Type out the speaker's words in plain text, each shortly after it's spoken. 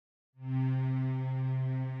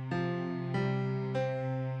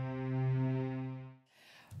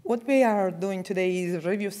What we are doing today is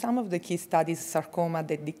review some of the key studies sarcoma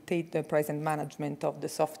that dictate the present management of the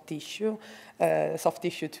soft tissue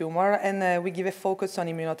tumor, and we give a focus on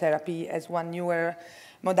immunotherapy as one newer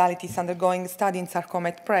modality is undergoing study in sarcoma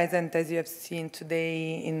at present, as you have seen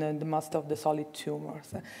today in the most of the solid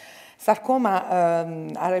tumors. Sarcoma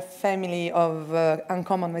are a family of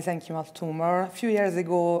uncommon mesenchymal tumor. A few years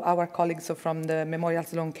ago, our colleagues from the Memorial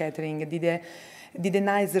Sloan Kettering did a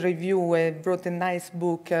nice review, brought a nice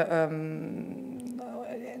book, and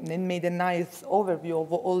made a nice overview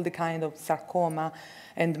of all the kind of sarcoma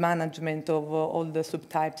and management of all the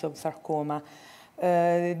subtypes of sarcoma.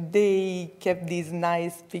 They kept this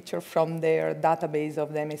nice picture from their database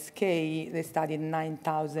of the MSK. They studied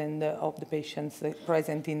 9,000 of the patients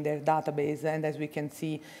present in their database, and as we can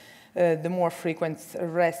see, the more frequent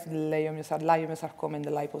rest, the leiomyosarcoma and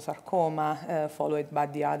the liposarcoma, followed by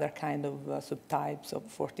the other kind of subtypes, of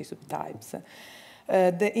 40 subtypes.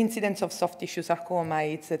 The incidence of soft tissue sarcoma,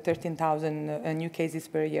 it's 13,000 new cases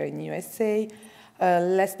per year in USA.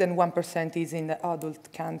 Less than 1% is in the adult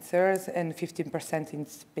cancers and 15% in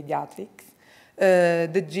pediatrics.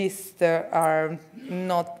 The GIST are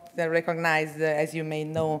not recognized, as you may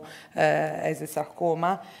know, as a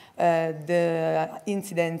sarcoma. The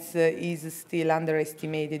incidence is still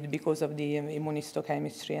underestimated because of the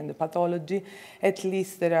immunohistochemistry and the pathology. At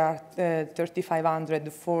least there are 3,500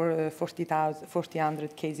 to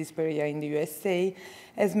 4,000 cases per year in the USA.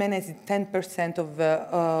 As many as 10% of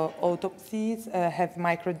autopsies have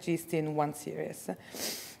microgist in one series.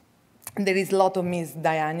 There is a lot of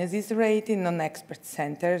misdiagnosis rate in non-expert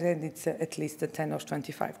centers, and it's at least 10 or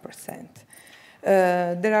 25%.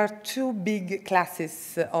 There are two big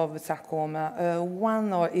classes of sarcoma.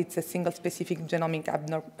 One, it's a single specific genomic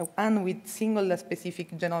one with single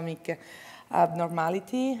specific genomic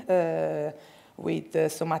abnormality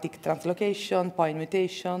with somatic translocation, point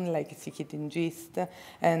mutation, like c-KIT GIST,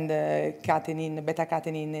 and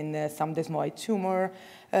beta-catenin in some desmoid tumor,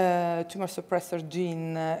 tumor suppressor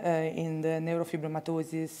gene in the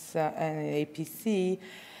neurofibromatosis and APC.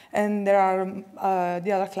 And there are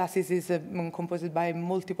the other classes is composed by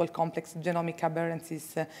multiple complex genomic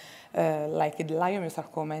aberrancies like the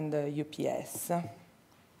leiomyosarcoma and the UPS.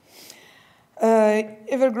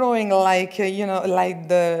 Ever-growing, like like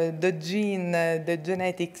the gene, the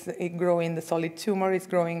genetics grow in the solid tumor is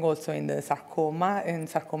growing also in the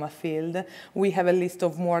sarcoma field. We have a list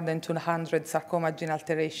of more than 200 sarcoma gene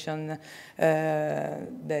alteration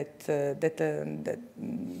that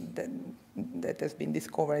has been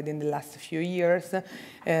discovered in the last few years.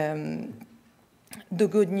 The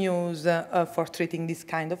good news for treating this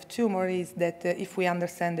kind of tumor is that if we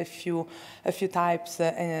understand a few types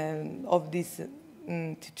of this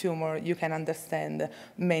tumor, you can understand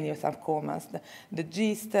many sarcomas. The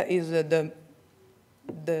GIST is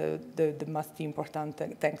the most important,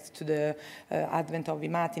 thanks to the advent of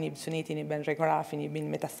imatinib, sunitinib, and regorafenib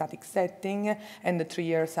in metastatic setting, and the 3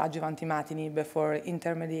 years adjuvant imatinib for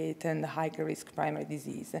intermediate and higher risk primary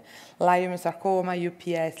disease. Leiomyosarcoma,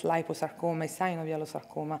 UPS, liposarcoma, synovial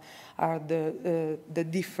sarcoma are the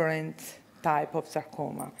different type of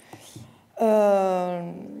sarcoma.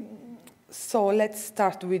 So let's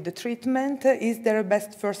start with the treatment. Is there a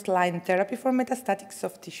best first-line therapy for metastatic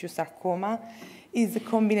soft tissue sarcoma? Is a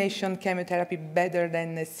combination chemotherapy better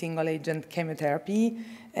than a single-agent chemotherapy?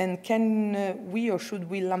 And can we or should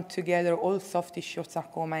we lump together all soft tissue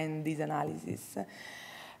sarcoma in this analysis?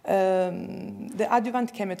 The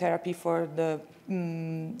adjuvant chemotherapy for the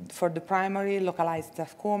primary localized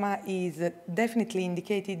sarcoma is definitely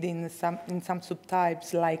indicated in some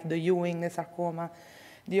subtypes like the Ewing sarcoma,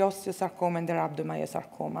 the osteosarcoma, and the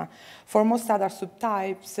rhabdomyosarcoma. For most other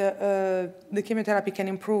subtypes, the chemotherapy can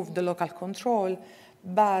improve the local control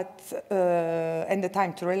and the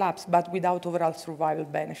time to relapse, but without overall survival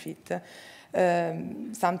benefit.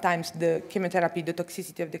 Sometimes the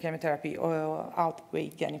toxicity of the chemotherapy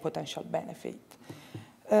outweighs any potential benefit.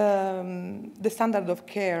 The standard of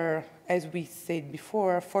care, as we said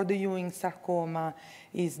before, for the Ewing sarcoma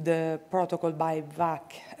is the protocol by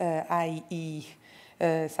VAC, i.e.,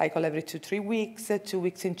 cycle every 2 to 3 weeks, 2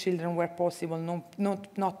 weeks in children where possible,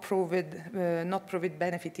 not proved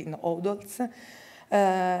benefit in adults.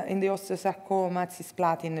 In the osteosarcoma,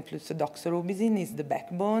 cisplatin plus doxorubicin is the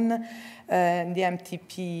backbone. The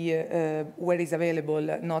MTP, where is available,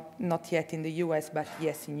 not yet in the US, but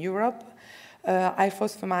yes in Europe.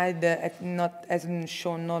 Ifosfamide has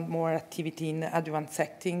shown no more activity in adjuvant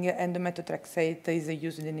setting, and the methotrexate is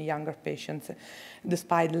used in younger patients,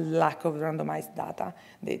 despite the lack of randomized data.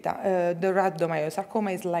 The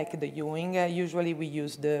rhabdomyosarcoma is like the Ewing. Usually we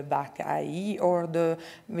use the VAC-IE or the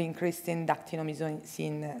vincristine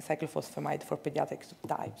dactinomycin cyclophosphamide for pediatric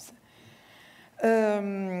subtypes.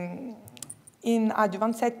 In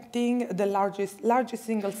adjuvant setting, the largest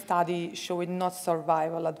single study showed not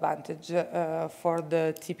survival advantage for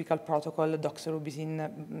the typical protocol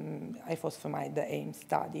doxorubicin ifosfamide AIM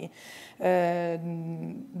study. The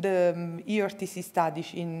ERTC study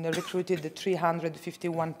recruited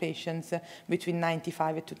 351 patients between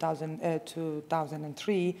 1995 and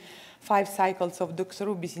 2003, 5 cycles of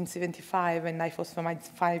doxorubicin 75 and ifosfamide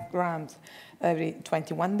 5 grams every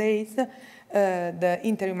 21 days. The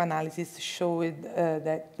interim analysis showed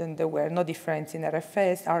that there were no difference in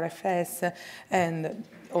RFS, and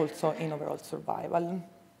also in overall survival.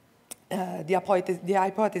 The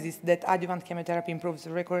hypothesis that adjuvant chemotherapy improves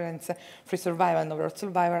recurrence-free survival and overall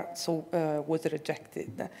survival was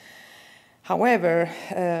rejected. However,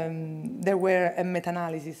 there were a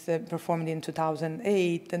meta-analysis performed in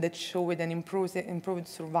 2008 that showed an improved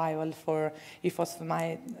survival for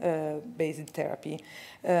ifosfamide-based therapy.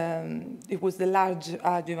 It was the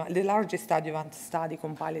largest adjuvant study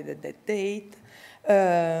compiled at that date.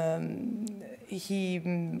 He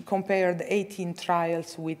compared 18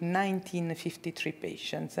 trials with 1953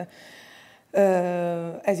 patients.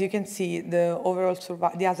 As you can see, the overall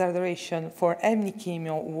the hazard ratio for any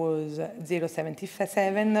chemo was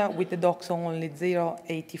 0.77, with the doxo only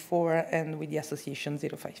 0.84, and with the association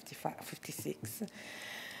 0.56.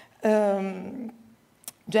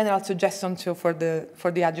 General suggestion for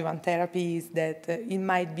the adjuvant therapy is that it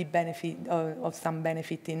might be of some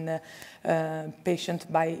benefit in patients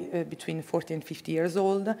between 40 and 50 years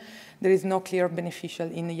old. There is no clear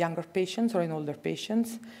beneficial in younger patients or in older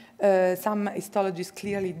patients. Some histologies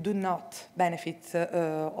clearly do not benefit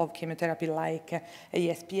of chemotherapy, like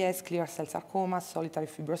ASPS, clear cell sarcoma, solitary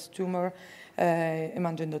fibrous tumor,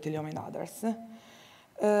 hemangioendothelioma, and others.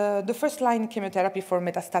 The first-line chemotherapy for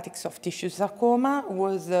metastatic soft tissue sarcoma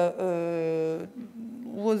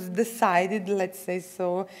was decided, let's say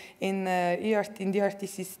so, in the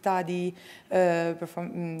ERTC study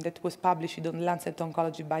that was published on Lancet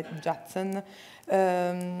Oncology by Judson.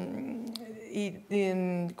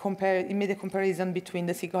 It made a comparison between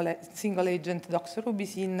the single-agent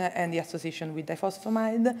doxorubicin and the association with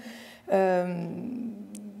ifosfamide.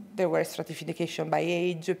 There were stratification by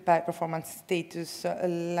age, by performance status,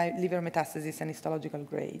 liver metastasis, and histological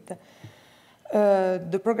grade.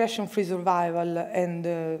 The progression-free survival, and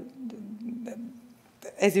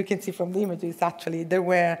as you can see from the images, actually, there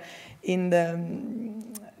were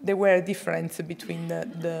a difference between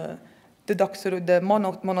the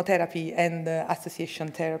monotherapy and the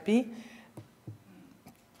association therapy.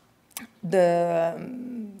 The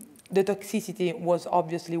toxicity was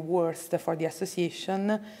obviously worse for the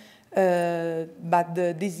association, but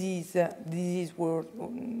the disease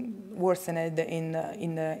worsened in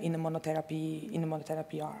the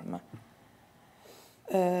monotherapy arm.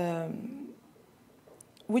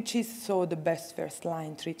 Which is so the best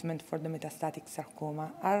first-line treatment for the metastatic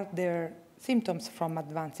sarcoma? Are there symptoms from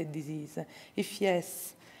advanced disease? If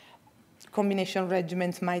yes, combination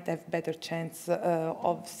regimens might have better chance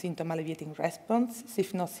of symptom alleviating response.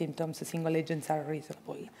 If no symptoms, single agents are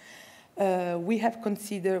reasonable. We have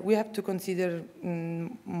to consider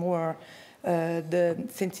more the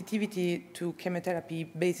sensitivity to chemotherapy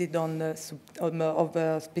based on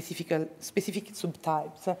specific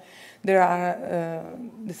subtypes. There are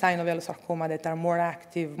the synovial sarcoma that are more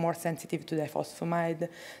active, more sensitive to the ifosfamide.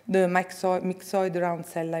 The myxoid round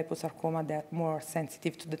cell liposarcoma that are more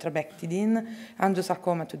sensitive to the trabectedin.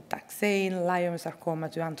 Angiosarcoma to taxane. Leiomyosarcoma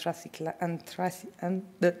to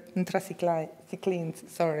anthracyclines.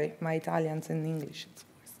 Sorry, my Italian's in English,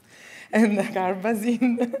 and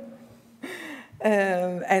carbazine.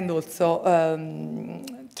 And also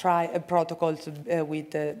protocols with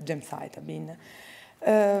gemcitabine.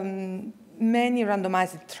 Many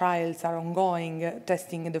randomized trials are ongoing,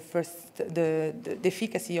 testing the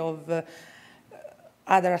efficacy of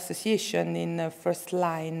other association in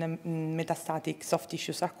first-line metastatic soft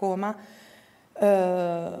tissue sarcoma.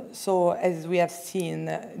 So, as we have seen,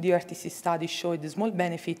 the ERTC study showed small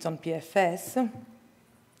benefits on PFS.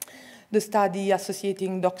 The study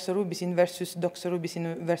associating doxorubicin versus plus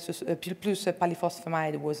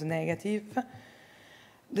palifosfamide was negative.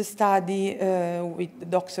 The study with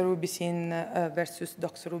doxorubicin versus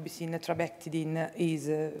doxorubicin trabectedin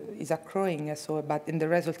is accruing, but the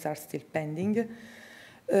results are still pending.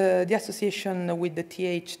 The association with the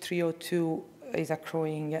TH302 is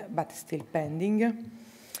accruing, but still pending.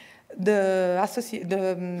 The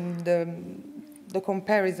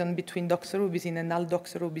comparison between doxorubicin and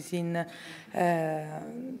aldoxorubicin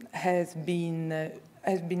has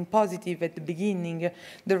been positive at the beginning.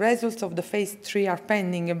 The results of the phase 3 are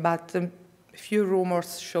pending, but few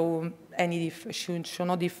rumors show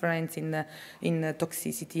no difference in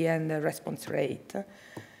toxicity and response rate.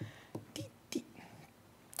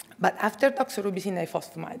 But after doxorubicin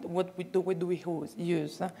ifosfamide, what do we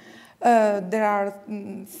use? There are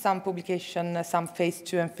some publications, some phase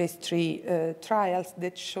 2 and phase 3 trials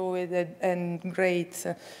that show a great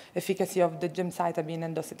efficacy of the gemcitabine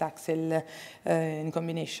and docetaxel in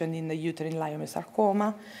combination in the uterine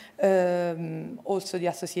leiomyosarcoma. Also the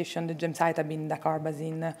association, the gemcitabine,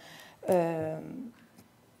 dacarbazine,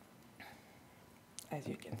 as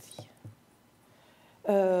you can see.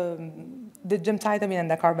 The gemcitabine and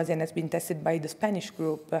dacarbazine has been tested by the Spanish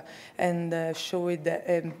group and showed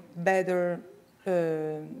a better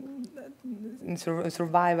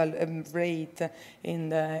survival rate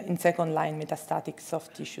in second-line metastatic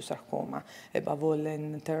soft tissue sarcoma, above all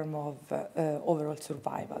in terms of overall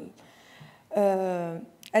survival.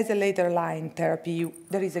 As a later-line therapy,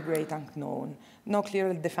 there is a great unknown. No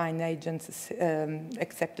clearly defined agents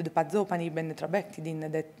except the pazopanib and the trabectedin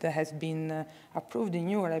that has been approved in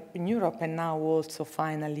Europe and now also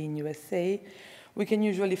finally in USA. We can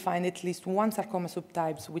usually find at least one sarcoma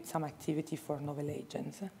subtypes with some activity for novel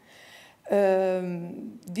agents.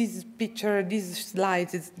 This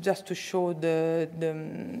slide is just to show the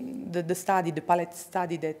study, the palette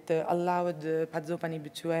study that allowed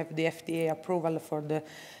pazopanib to have the FDA approval for the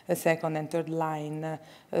second and third line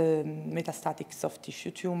metastatic soft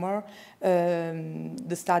tissue tumor.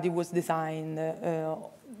 The study was designed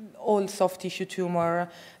all soft tissue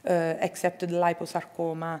tumor except the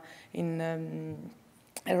liposarcoma in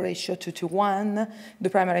a ratio 2:1. The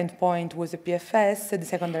primary endpoint was a PFS. The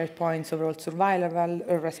secondary endpoints overall survival,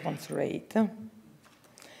 response rate.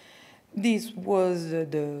 This was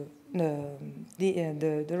the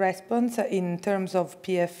response. In terms of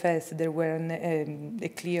PFS, there were a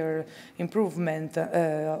clear improvement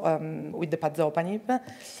with the pazopanib,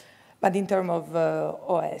 but in terms of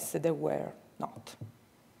OS, there were not.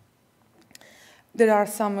 There are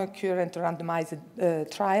some current randomized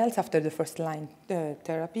trials after the first-line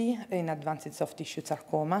therapy in advanced soft tissue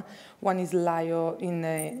sarcoma. One is LIO in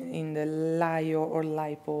the LIO or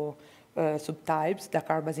lipo subtypes.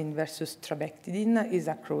 Dacarbazine versus trabectedin is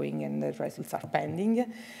accruing and the results are pending.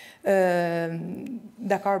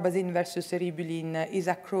 Dacarbazine versus eribulin is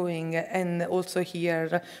accruing, and also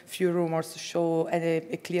here few rumors show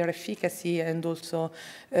a clear efficacy and also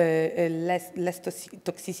less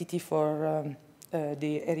toxicity for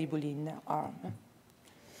the eribulin arm.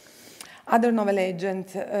 Other novel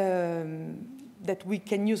agents that we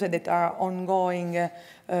can use that are ongoing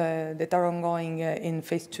in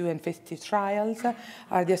phase 2 and phase 3 trials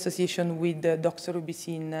are the association with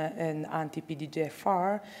doxorubicin and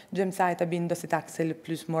anti-PDGFR, gemcitabine, docetaxel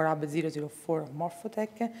plus Morab 004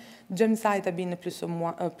 Morphotec, gemcitabine plus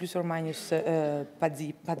or minus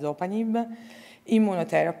pazopanib,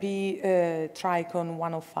 immunotherapy, Tricon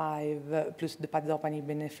 105 plus the pazopanib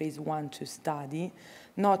in a phase 1-2 study,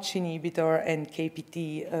 Notch inhibitor and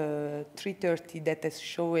KPT 330 that has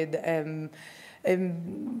showed an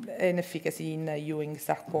efficacy in Ewing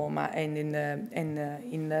sarcoma and in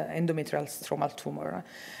endometrial stromal tumor.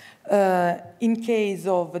 In case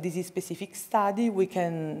of a disease-specific study, we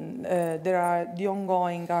can, the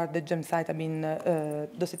ongoing are the gemcitabine,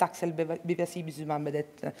 docetaxel, bevacizumab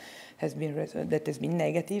that has been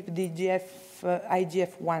negative, the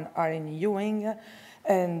IGF-1 are in Ewing,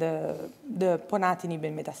 and the ponatinib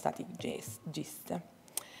in metastatic GIST.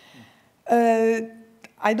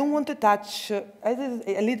 I don't want to touch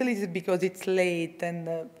a little is because it's late,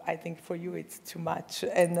 and I think for you it's too much,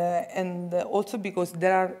 and also because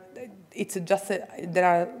there are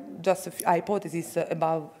just a few hypotheses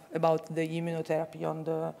about the immunotherapy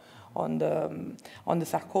on the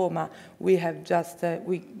sarcoma. We have just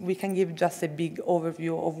we can give just a big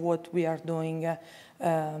overview of what we are doing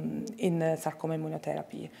in sarcoma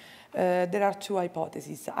immunotherapy. There are two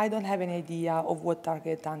hypotheses. I don't have any idea of what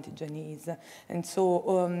target antigen is, and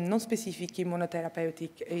so non-specific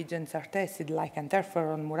immunotherapeutic agents are tested, like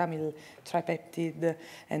interferon, muramil, tripeptide,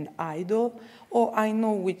 and IDO, or I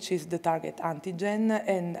know which is the target antigen,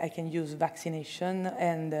 and I can use vaccination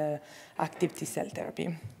and active T-cell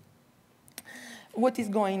therapy. What is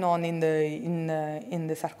going on in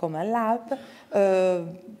the sarcoma lab?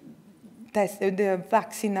 the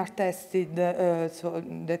vaccine are tested so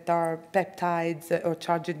that are peptides or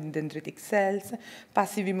charged dendritic cells,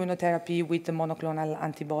 passive immunotherapy with monoclonal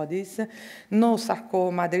antibodies, no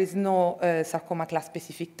sarcoma, there is no sarcoma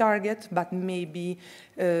class-specific target, but maybe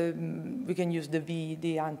we can use the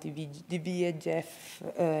VEGF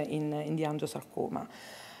in the angiosarcoma.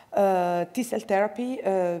 T-cell therapy,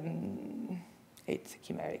 it's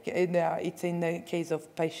chimeric. It's in the case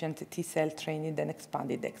of patient T-cell trained and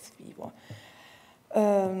expanded ex vivo.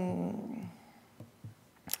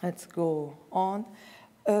 Let's go on.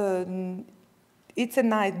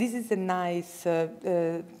 This is a nice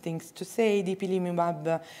thing to say. The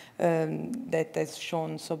ipilimumab that has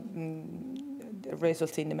shown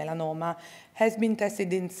results in the melanoma has been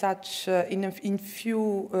tested in such in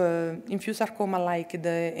few sarcoma like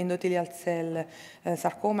the endothelial cell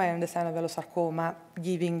sarcoma and the synovial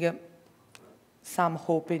giving some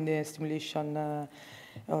hope in the stimulation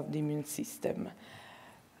of the immune system.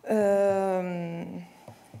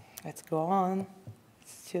 Let's go on.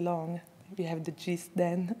 It's too long. We have the gist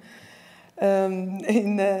then.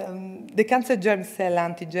 The cancer germ cell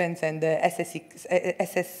antigens and the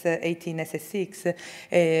SS18, SS6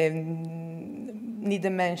 need a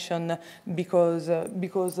mention because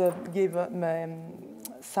give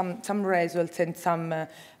some results and some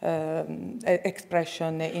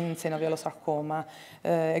expression in synovial.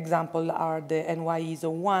 Examples are the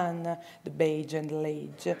NY-ESO1, the beige and the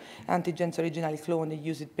LAGE. Antigens originally cloned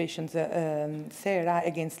used patients' sera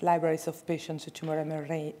against libraries of patients' tumor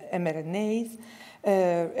mRNAs.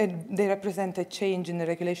 And they represent a change in the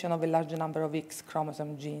regulation of a large number of X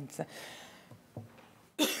chromosome genes.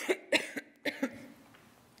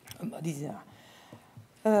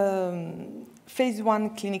 Phase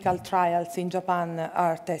 1 clinical trials in Japan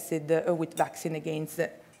are tested with vaccine against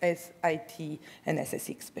SIT and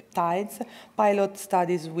SS6 peptides. Pilot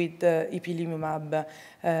studies with ipilimumab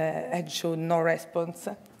had shown no response.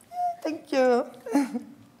 Thank you.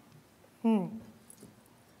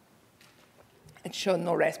 It showed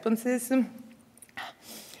no responses.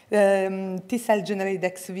 T-cell generated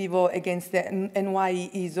ex vivo against the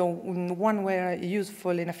NY-ESO1 were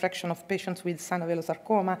useful in a fraction of patients with synovial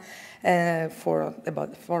sarcoma, for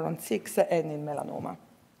about 4 on 6, and in melanoma.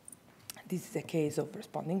 This is a case of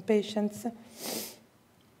responding patients.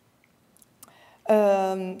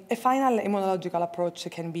 A final immunological approach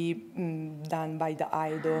can be done by the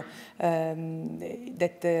IDO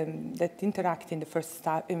that interact in the first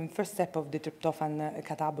step of the tryptophan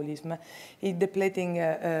catabolism. Depleting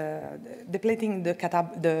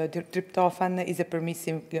the tryptophan is a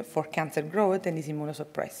permissive for cancer growth and is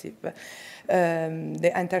immunosuppressive.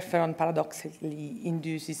 The interferon paradoxically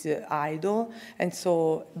induces IDO and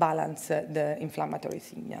so balance the inflammatory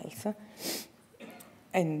signals.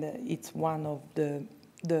 And it's one of the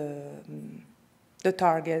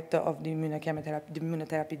target of the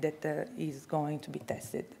immunotherapy that is going to be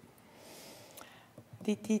tested.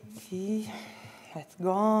 DTT, let's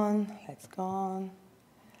go on.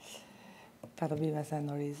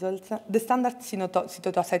 No results. The standard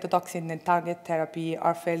cytotoxin and target therapy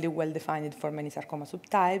are fairly well defined for many sarcoma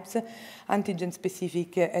subtypes.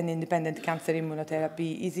 Antigen-specific and independent cancer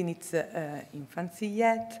immunotherapy is in its infancy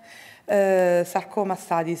yet. Sarcoma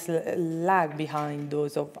studies lag behind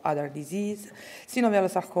those of other disease.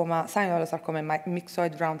 Synovial sarcoma, and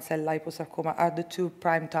myxoid round cell liposarcoma are the two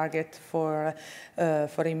prime targets for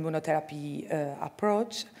immunotherapy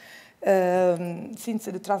approach. Since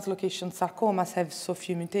the translocation sarcomas have so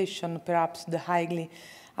few mutations, perhaps the highly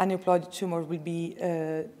aneuploid tumor will be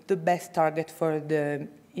the best target for the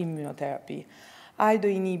immunotherapy. IDO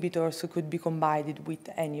inhibitors could be combined with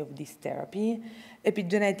any of these therapy.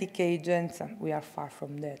 Epigenetic agents, we are far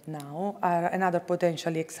from that now, are another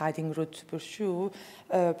potentially exciting route to pursue,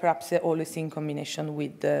 perhaps always in combination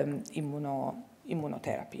with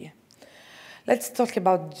immunotherapy. Let's talk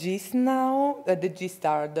about GIST now. The GIST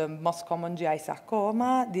are the most common GI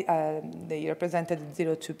sarcoma. They represented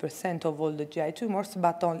 0.2% of all the GI tumors,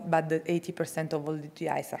 but the 80% of all the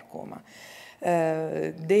GI sarcoma.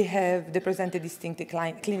 They present a distinct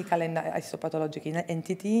clinical and histopathologic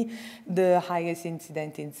entity. The highest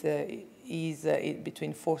incidence is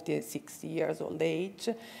between 40 and 60 years old age.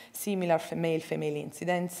 Similar male-female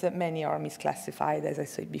incidence. Many are misclassified, as I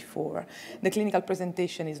said before. The clinical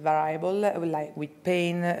presentation is variable, like with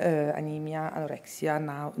pain, anemia, anorexia,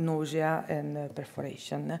 nausea, and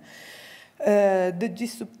perforation. The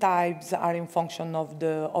GIST subtypes are in function of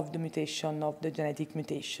the mutation, of the genetic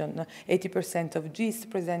mutation. 80% of GIST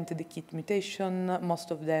present the KIT mutation, most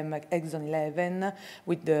of them exon 11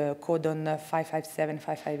 with the codon 557,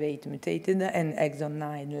 558 mutated, and exon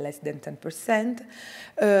 9 less than 10%.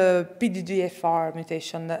 PDGFR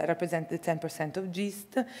mutation represents the 10% of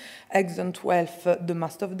GIST. Exon 12, the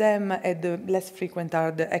most of them, and the less frequent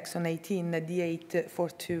are the exon 18,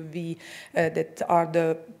 D842V, that are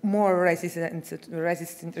the more resistant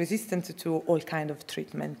to all kinds of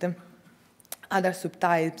treatment. Other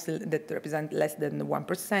subtypes that represent less than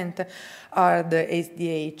 1% are the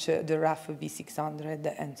SDH, the RAF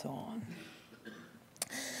V600, and so on.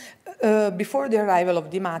 Before the arrival of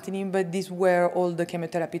dimatinib, these were all the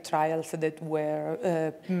chemotherapy trials that were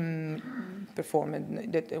performed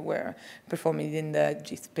in the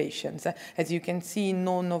GIST patients. As you can see,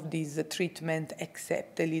 none of these treatments,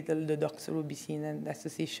 except a little the doxorubicin and the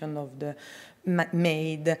association of the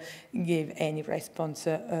MAID, gave any response.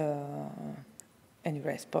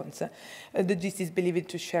 The GIST is believed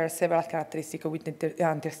to share several characteristics with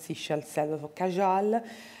the interstitial cell of Cajal.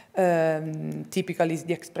 Typical is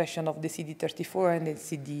the expression of the CD34 and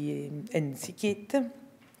the c-KIT.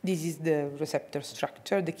 This is the receptor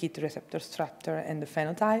structure, the KIT receptor structure and the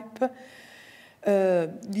phenotype.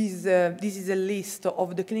 This is a list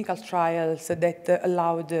of the clinical trials that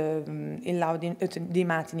allowed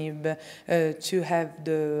dimatinib to have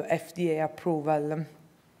the FDA approval.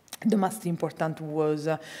 The most important was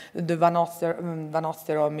the Van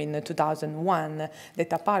Osterom in 2001,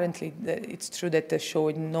 that apparently, it's true that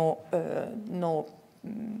showed no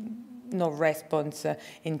response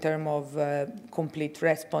in terms of complete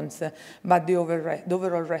response, but the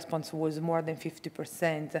overall response was more than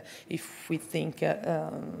 50% if we think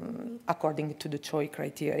according to the Choi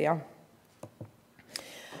criteria.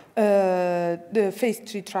 The phase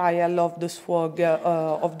 3 trial of the SWOG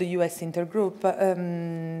of the US intergroup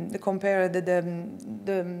compared the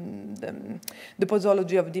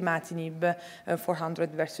posology of dimatinib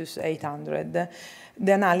 400 versus 800.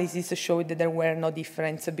 The analysis showed that there were no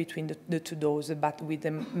difference between the two doses, but with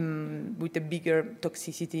a bigger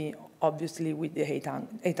toxicity, obviously, with the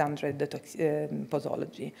 800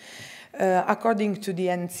 posology. According to the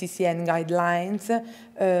NCCN guidelines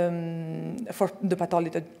for the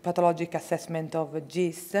pathologic assessment of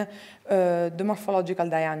GIST, the morphological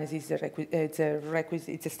diagnosis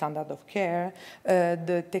is a standard of care.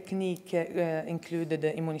 The technique included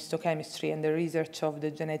the immunohistochemistry and the research of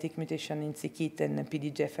the genetic mutation in c-KIT and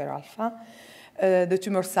PDGFR-alpha. The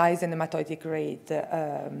tumor size and the mitotic rate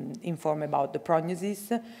inform about the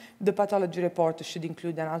prognosis. The pathology report should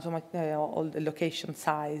include all the location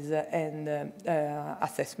size and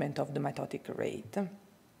assessment of the mitotic rate.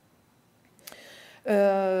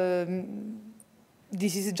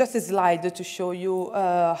 This is just a slide to show you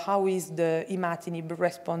how is the imatinib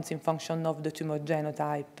response in function of the tumor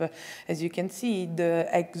genotype. As you can see, the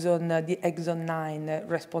exon 9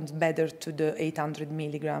 responds better to the 800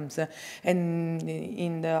 milligrams, and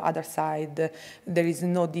in the other side, there is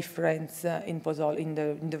no difference in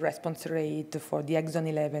the response rate for the exon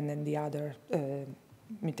 11 and the other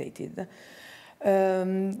mutated.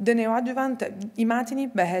 The neoadjuvant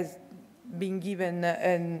imatinib has been given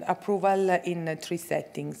an approval in 3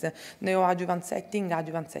 settings: neoadjuvant setting,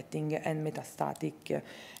 adjuvant setting, and metastatic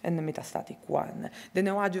one. The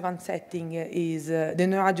neoadjuvant setting is the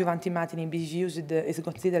neoadjuvant imatinib is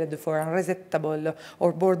considered for unresectable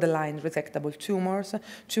or borderline resectable tumors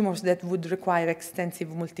that would require extensive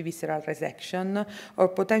multivisceral resection or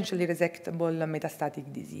potentially resectable metastatic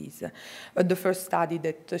disease. The first study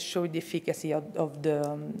that showed the efficacy of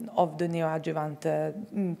the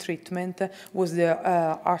neoadjuvant treatment was the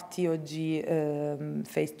RTOG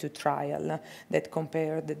phase 2 trial that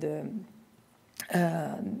compared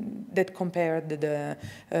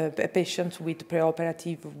the patients with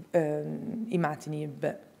preoperative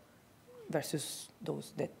imatinib versus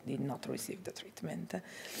those that did not receive the treatment.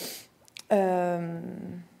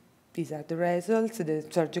 These are the results. The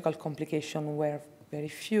surgical complications were very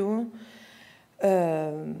few.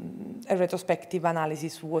 A retrospective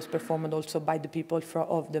analysis was performed also by the people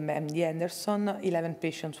of the MD Anderson, 11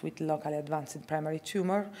 patients with locally advanced primary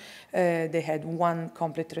tumor. They had 1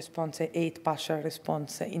 complete response, 8 partial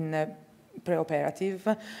response in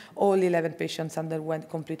preoperative. All 11 patients underwent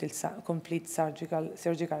complete surgical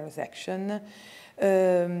resection.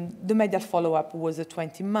 The median follow-up was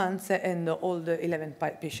 20 months, and all the 11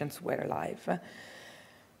 patients were alive.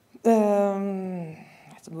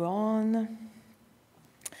 Let's go on.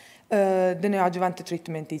 The neoadjuvant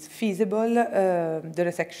treatment is feasible. The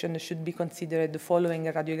resection should be considered following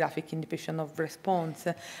a radiographic indication of response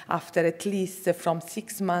after at least from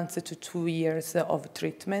 6 months to 2 years of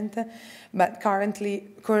treatment. But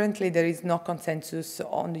currently there is no consensus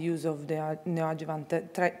on the use of the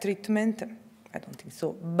neoadjuvant treatment. I don't think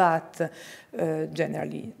so, but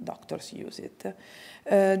generally doctors use it.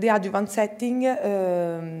 The adjuvant setting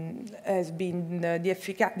has been, the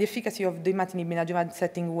efficacy of the imatinib in adjuvant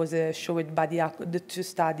setting was showed by the 2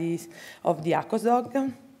 studies of the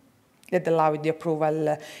ACOSOG that allowed the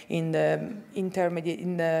approval in the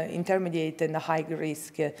intermediate and high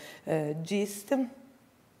risk GIST.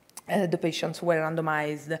 The patients were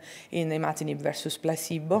randomized in imatinib versus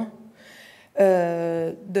placebo.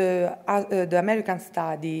 The American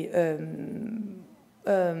study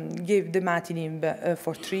gave the imatinib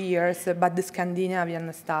for 3 years, but the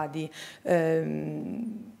Scandinavian study,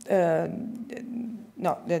 the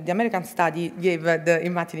American study gave the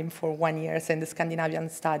imatinib for 1 year, and the Scandinavian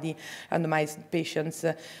study randomized patients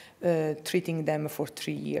treating them for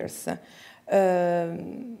 3 years.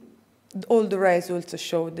 All the results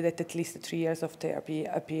showed that at least 3 years of therapy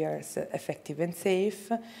appears effective and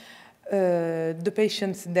safe. The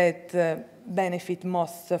patients that benefit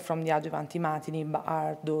most from the adjuvant imatinib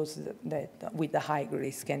are those that with a high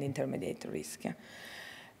risk and intermediate risk.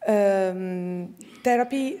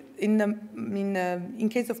 Therapy, in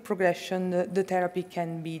case of progression, the therapy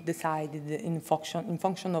can be decided in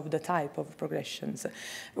function of the type of progressions.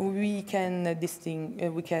 We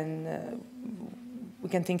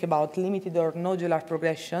can think about limited or nodular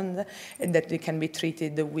progression that they can be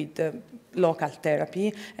treated with local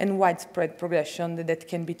therapy, and widespread progression that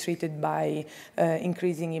can be treated by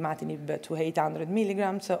increasing imatinib to 800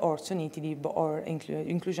 milligrams or sunitinib or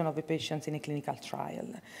inclusion of the patients in a clinical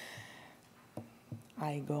trial.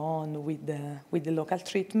 I go on with the local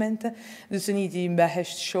treatment. The sunitinib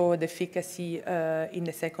has showed efficacy in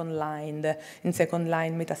the second line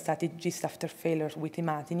metastatic GIST after failure with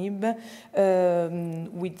imatinib,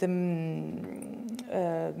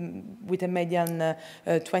 with a median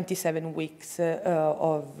 27 weeks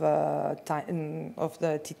of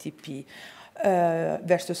the TTP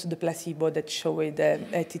versus the placebo that showed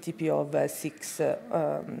a TTP of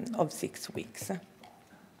 6 weeks.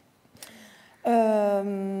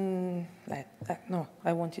 No,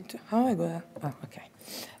 I wanted to, how I go? Oh, okay.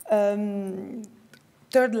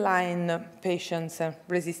 Third line patients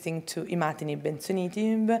resisting to imatinib and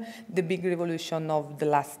sunitinib, the big revolution of the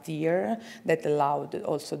last year that allowed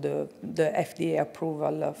also the FDA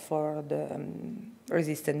approval for the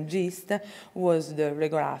resistant GIST was the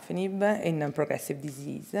regorafenib in progressive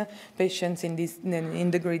disease. Patients in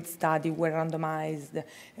the GRID study were randomized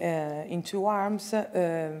in 2 arms,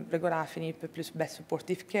 regorafenib plus best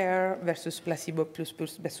supportive care versus placebo plus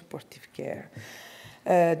best supportive care.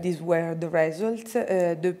 These were the results.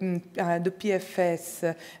 The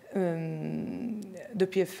PFS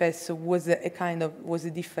was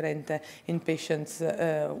different in patients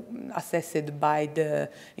assessed by the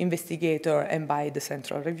investigator and by the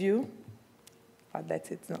central review. But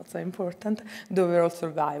it's not so important. The overall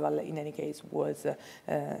survival, in any case, was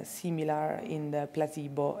similar in the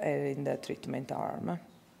placebo and in the treatment arm.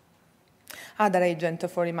 Other agents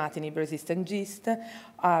for imatinib-resistant GIST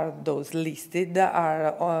are those listed,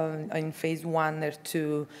 are in phase 1 or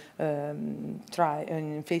 2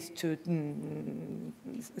 in phase 2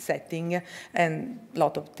 setting, and a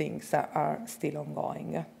lot of things are still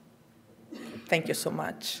ongoing. Thank you so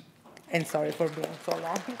much, and sorry for being so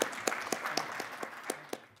long.